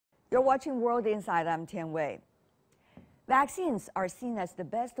You're watching World Insight. I'm Tian. Vaccines are seen as the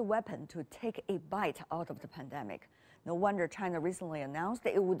best weapon to take a bite out of the pandemic. No wonder China recently announced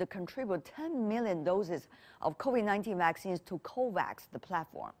that it would contribute 10 million doses of COVID-19 vaccines to Covax, the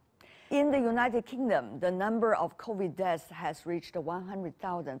platform. In the United Kingdom, the number of COVID deaths has reached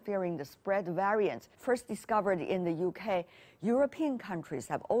 100,000, fearing the spread variants first discovered in the UK. European countries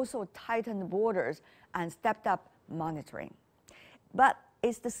have also tightened borders and stepped up monitoring. But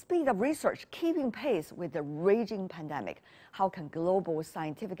is the speed of research keeping pace with the raging pandemic? How can global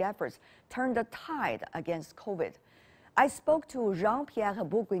scientific efforts turn the tide against COVID? I spoke to Jean-Pierre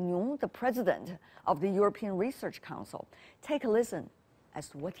Bourguignon, the president of the European Research Council. Take a listen as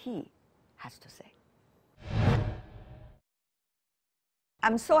to what he has to say.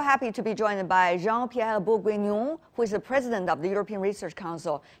 I'm so happy to be joined by Jean-Pierre Bourguignon, who is the president of the European Research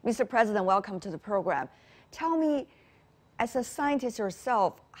Council. Mr. President, welcome to the program. Tell me, as a scientist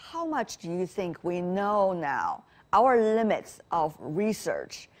yourself, how much do you think we know now, our limits of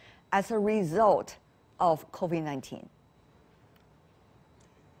research as a result of COVID-19?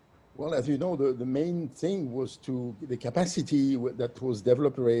 Well, as you know, the main thing was the capacity that was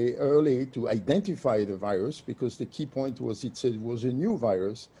developed very early to identify the virus, because the key point was it was a new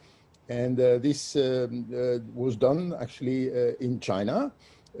virus. And this was done actually in China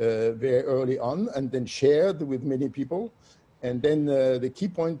very early on, and then shared with many people. And then the key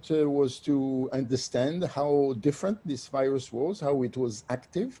point was to understand how different this virus was, how it was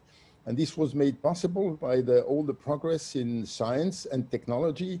active. And this was made possible by all the progress in science and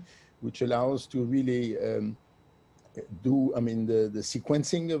technology, which allows to really do, the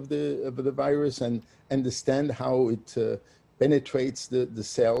sequencing of the virus and understand how it penetrates the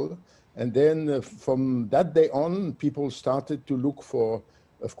cell. And then from that day on, people started to look for,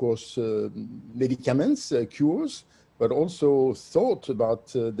 of course, medicaments, cures, but also thought about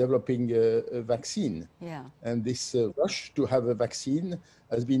developing a vaccine. Yeah. And this rush to have a vaccine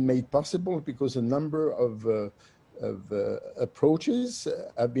has been made possible because a number of approaches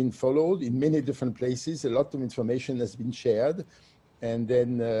have been followed in many different places. A lot of information has been shared. And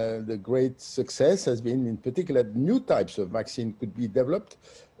then the great success has been, in particular, new types of vaccine could be developed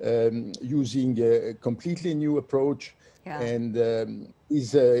using a completely new approach. Yeah. And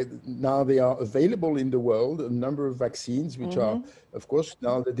now they are available in the world, a number of vaccines, which are, of course,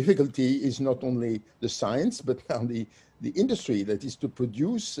 now the difficulty is not only the science, but now the industry that is to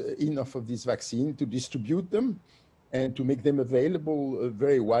produce enough of this vaccine, to distribute them, and to make them available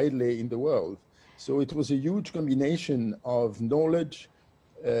very widely in the world. So it was a huge combination of knowledge,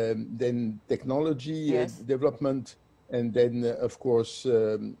 then technology development, and then, of course,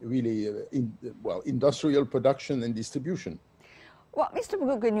 really, industrial production and distribution. Well, Mr.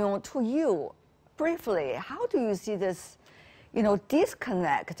 Bourguignon, to you, briefly, how do you see this,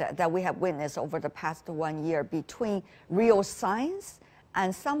 disconnect that we have witnessed over the past 1 year between real science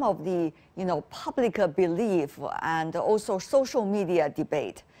and some of the, public belief and also social media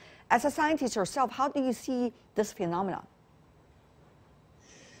debate? As a scientist yourself, how do you see this phenomenon?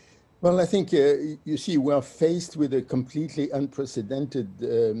 Well, I think, you see, we are faced with a completely unprecedented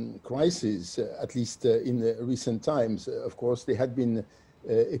crisis, at least in recent times. Of course, there had been,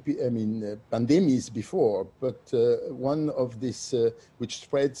 pandemics before, but one of this which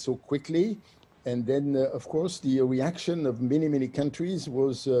spread so quickly. And then, of course, the reaction of many, many countries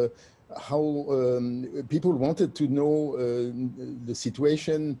was how people wanted to know the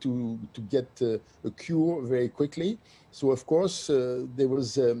situation to get a cure very quickly. So, of course, there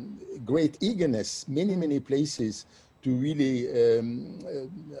was great eagerness, many places to really,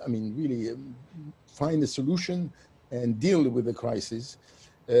 find a solution and deal with the crisis.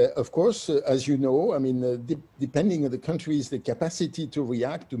 Of course, as you know, depending on the countries, the capacity to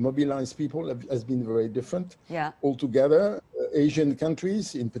react, to mobilize people has been very different. Yeah. Altogether, Asian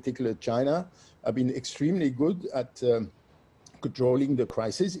countries, in particular China, have been extremely good at controlling the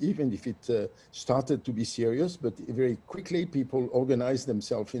crisis, even if it started to be serious. But very quickly, people organized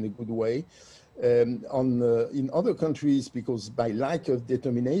themselves in a good way. In other countries, because by lack of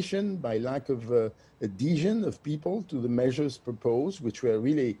determination, by lack of adhesion of people to the measures proposed, which were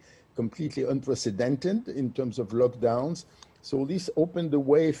really completely unprecedented in terms of lockdowns. So this opened the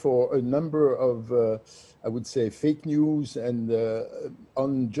way for a number of, I would say, fake news and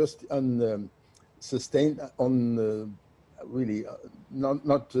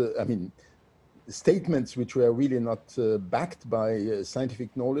statements which were really not backed by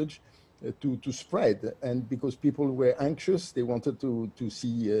scientific knowledge to spread. And because people were anxious, they wanted to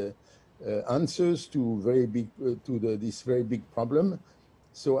see answers to this very big problem.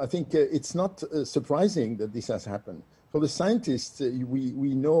 So I think it's not surprising that this has happened. For the scientists,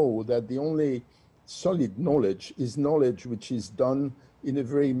 we know that the only solid knowledge is knowledge which is done in a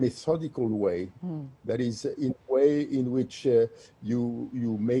very methodical way. That is, in a way in which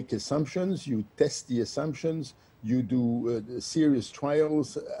you make assumptions, you test the assumptions, you do serious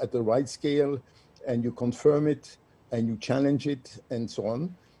trials at the right scale, and you confirm it, and you challenge it, and so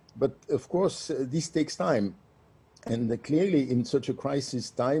on. But of course, this takes time. And clearly, in such a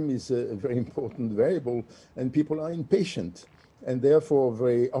crisis, time is a very important variable, and people are impatient. And therefore,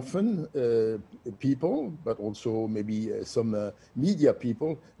 very often, people, but also maybe some media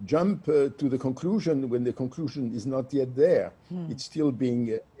people, jump to the conclusion when the conclusion is not yet there. It's still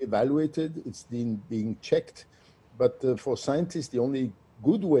being evaluated, it's being checked. But for scientists, the only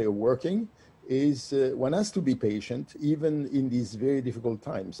good way of working is one has to be patient, even in these very difficult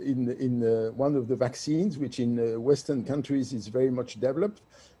times. In one of the vaccines, which in Western countries is very much developed,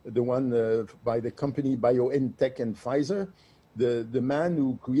 the one by the company BioNTech and Pfizer, the man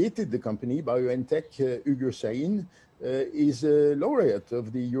who created the company, BioNTech, Ugur Sahin, is a laureate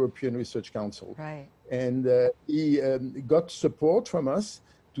of the European Research Council. Right. And he got support from us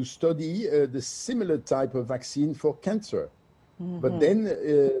to study the similar type of vaccine for cancer. But then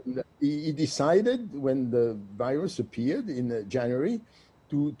he decided, when the virus appeared in January,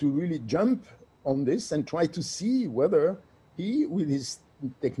 to really jump on this and try to see whether he, with his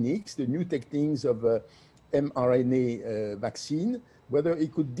techniques, the new techniques of mRNA vaccine, whether he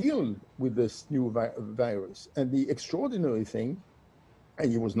could deal with this new virus. And the extraordinary thing,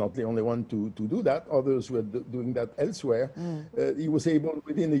 and he was not the only one to do that, others were doing that elsewhere, he was able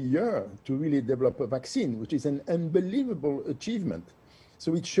within a year to really develop a vaccine, which is an unbelievable achievement.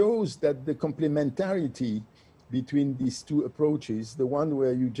 So it shows that the complementarity between these two approaches, the one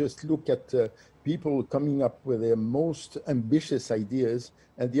where you just look at people coming up with their most ambitious ideas,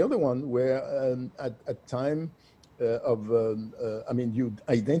 and the other one where at time you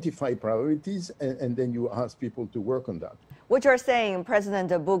identify priorities and then you ask people to work on that. What you're saying, President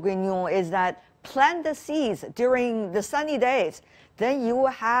Bourguignon, is that plant the seeds during the sunny days, then you will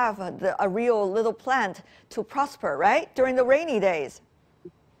have a real little plant to prosper, right? During the rainy days.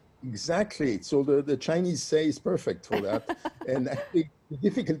 Exactly. So the Chinese say is perfect for that. And I think the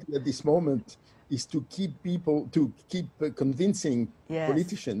difficulty at this moment is to keep convincing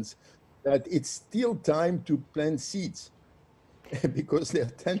politicians that it's still time to plant seeds. Because their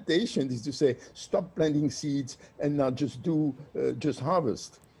temptation is to say, stop planting seeds and now just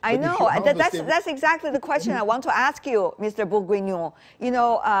harvest. I know, that's exactly the question I want to ask you, Mr. Bourguignon. You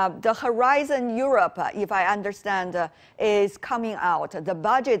know, the Horizon Europe, if I understand, is coming out. The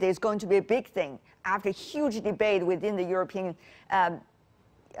budget is going to be a big thing after huge debate within the European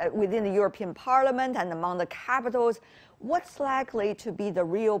Parliament and among the capitals. What's likely to be the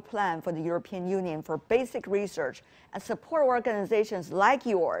real plan for the European Union for basic research and support organizations like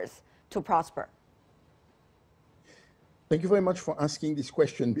yours to prosper? Thank you very much for asking this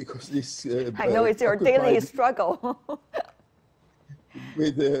question, because this I know it's your daily struggle.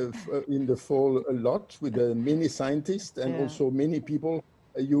 In the fall a lot with many scientists and also many people.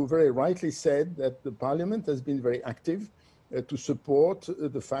 You very rightly said that the Parliament has been very active to support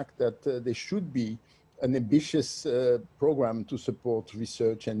the fact that there should be an ambitious program to support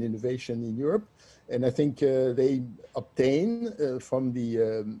research and innovation in Europe. And I think they obtain from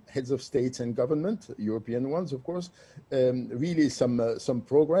the heads of states and government, European ones, of course, really some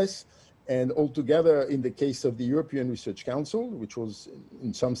progress. And altogether, in the case of the European Research Council, which was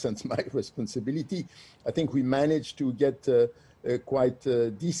in some sense my responsibility, I think we managed to get a quite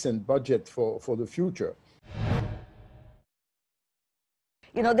decent budget for the future.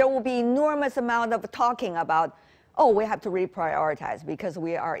 You know, there will be enormous amount of talking about, oh, we have to reprioritize because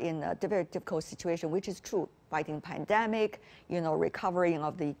we are in a very difficult situation, which is true. Fighting pandemic, you know, recovering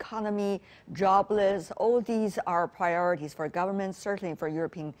of the economy, jobless, all these are priorities for governments, certainly for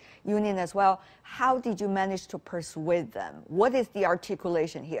European Union as well. How did you manage to persuade them? What is the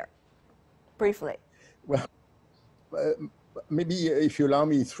articulation here? Briefly. Well, maybe if you allow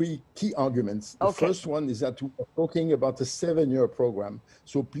me, three key arguments. The first one is that we're talking about a 7-year program.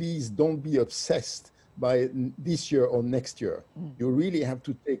 So please don't be obsessed by this year or next year. You really have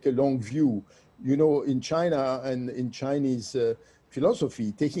to take a long view. You know, in China and in Chinese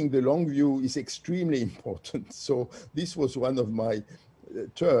philosophy, taking the long view is extremely important. So this was one of my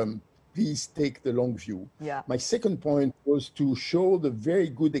terms. Please take the long view. Yeah. My second point was to show the very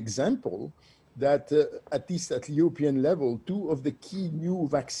good example that at least at European level, 2 of the key new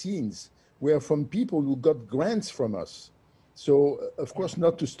vaccines were from people who got grants from us. So, of course,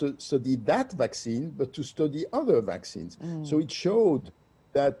 not to study that vaccine, but to study other vaccines. So it showed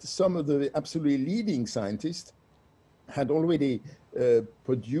that some of the absolutely leading scientists had already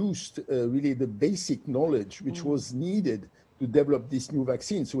produced really the basic knowledge which was needed to develop this new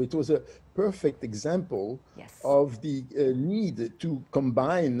vaccine. So it was a perfect example of the need to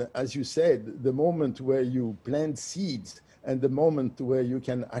combine, as you said, the moment where you plant seeds and the moment where you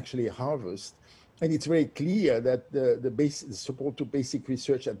can actually harvest. And it's very clear that the support to basic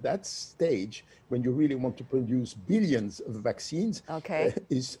research at that stage, when you really want to produce billions of vaccines,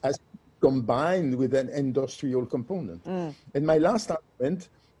 is as combined with an industrial component. And my last argument,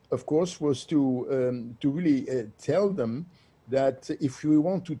 of course, was to really tell them that if we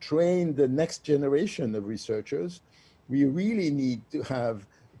want to train the next generation of researchers, we really need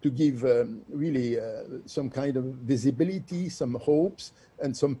to give really some kind of visibility, some hopes,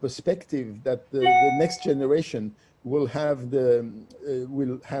 and some perspective that the next generation will have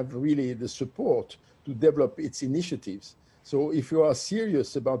really the support to develop its initiatives. So if you are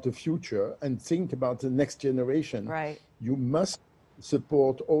serious about the future and think about the next generation, you must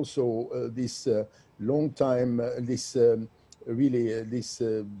support also this long time, this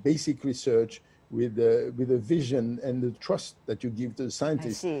basic research with a vision and the trust that you give to the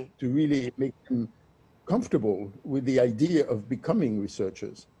scientists to really make them comfortable with the idea of becoming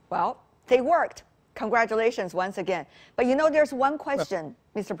researchers. Well, they worked. Congratulations once again. But you know, there's one question,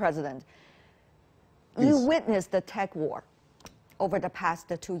 Mr. President. You witnessed the tech war over the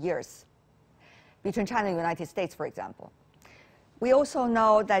past 2 years between China and the United States, for example. We also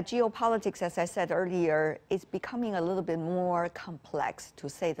know that geopolitics, as I said earlier, is becoming a little bit more complex, to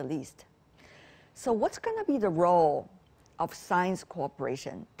say the least. So what's going to be the role of science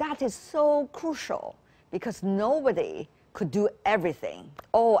cooperation? That is so crucial because nobody could do everything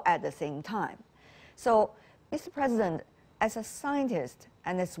all at the same time. So, Mr. President, as a scientist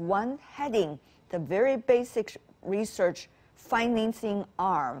and as one heading the very basic research financing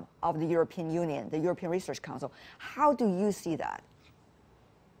arm of the European Union, the European Research Council, how do you see that?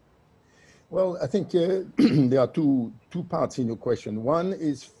 Well, I think there are two parts in your question. One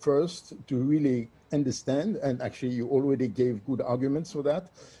is first to really understand, and actually you already gave good arguments for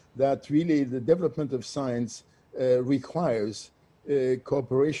that, that really the development of science requires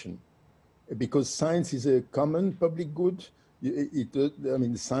cooperation, because science is a common public good. I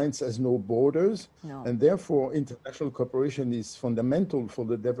mean, science has no borders, and therefore international cooperation is fundamental for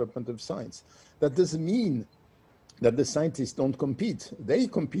the development of science. That doesn't mean that the scientists don't compete. They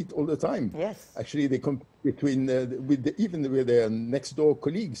compete all the time. Yes. Actually, they compete even with their next door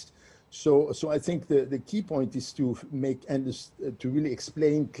colleagues. So I think the key point is to really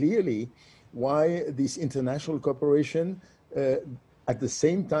explain clearly why this international cooperation, at the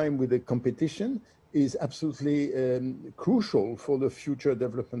same time with the competition, is absolutely crucial for the future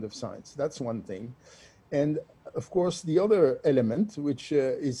development of science. That's one thing. And of course, the other element, which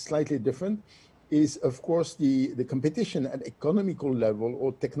is slightly different, is of course the competition at economical level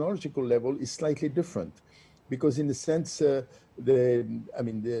or technological level is slightly different, because in the sense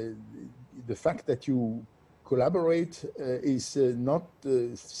the fact that you collaborate is not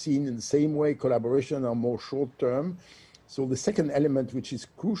seen in the same way. Collaboration are more short term. So the second element, which is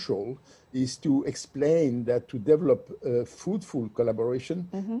crucial, is to explain that to develop fruitful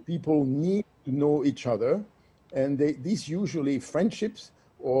collaboration, people need to know each other, and these usually friendships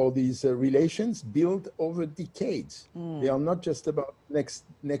or these relations build over decades. They are not just about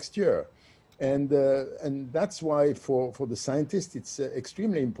next year. And that's why for the scientists, it's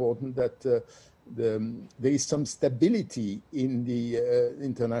extremely important that there is some stability in the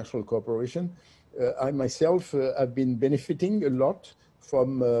international cooperation. I myself have been benefiting a lot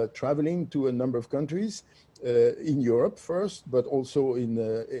from traveling to a number of countries in Europe first, but also in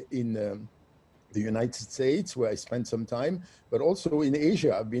the United States, where I spent some time, but also in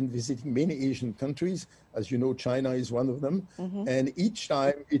Asia. I've been visiting many Asian countries. As you know, China is one of them. And each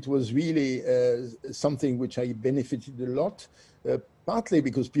time it was really something which I benefited a lot, partly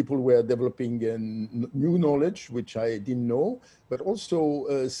because people were developing new knowledge, which I didn't know, but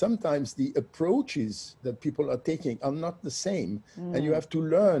also sometimes the approaches that people are taking are not the same. And you have to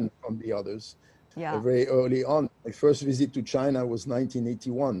learn from the others very early on. My first visit to China was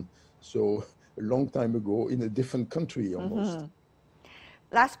 1981. So a long time ago in a different country almost.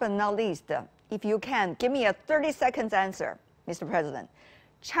 Last but not least, if you can, give me a 30-second answer, Mr. President.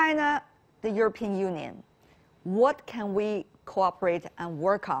 China, the European Union, what can we cooperate and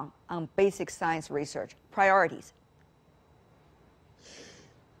work on basic science research? Priorities.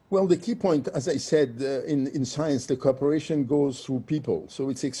 Well, the key point, as I said, in science, the cooperation goes through people. So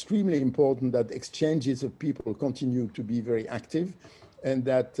it's extremely important that exchanges of people continue to be very active. And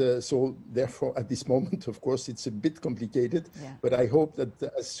that, so therefore, at this moment, of course, it's a bit complicated, yeah. but I hope that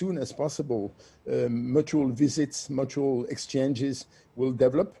as soon as possible, mutual visits, mutual exchanges will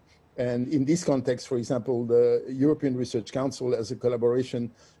develop. And in this context, for example, the European Research Council as a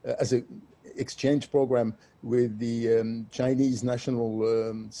collaboration, as an exchange program with the Chinese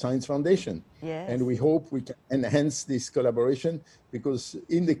National Science Foundation. Yes. And we hope we can enhance this collaboration, because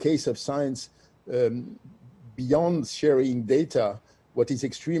in the case of science, beyond sharing data, what is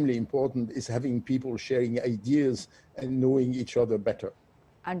extremely important is having people sharing ideas and knowing each other better.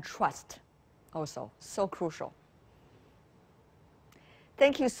 And trust, also, so crucial.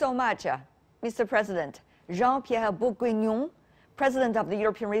 Thank you so much, Mr. President. Jean-Pierre Bourguignon, President of the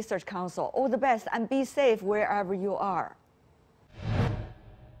European Research Council. All the best and be safe wherever you are.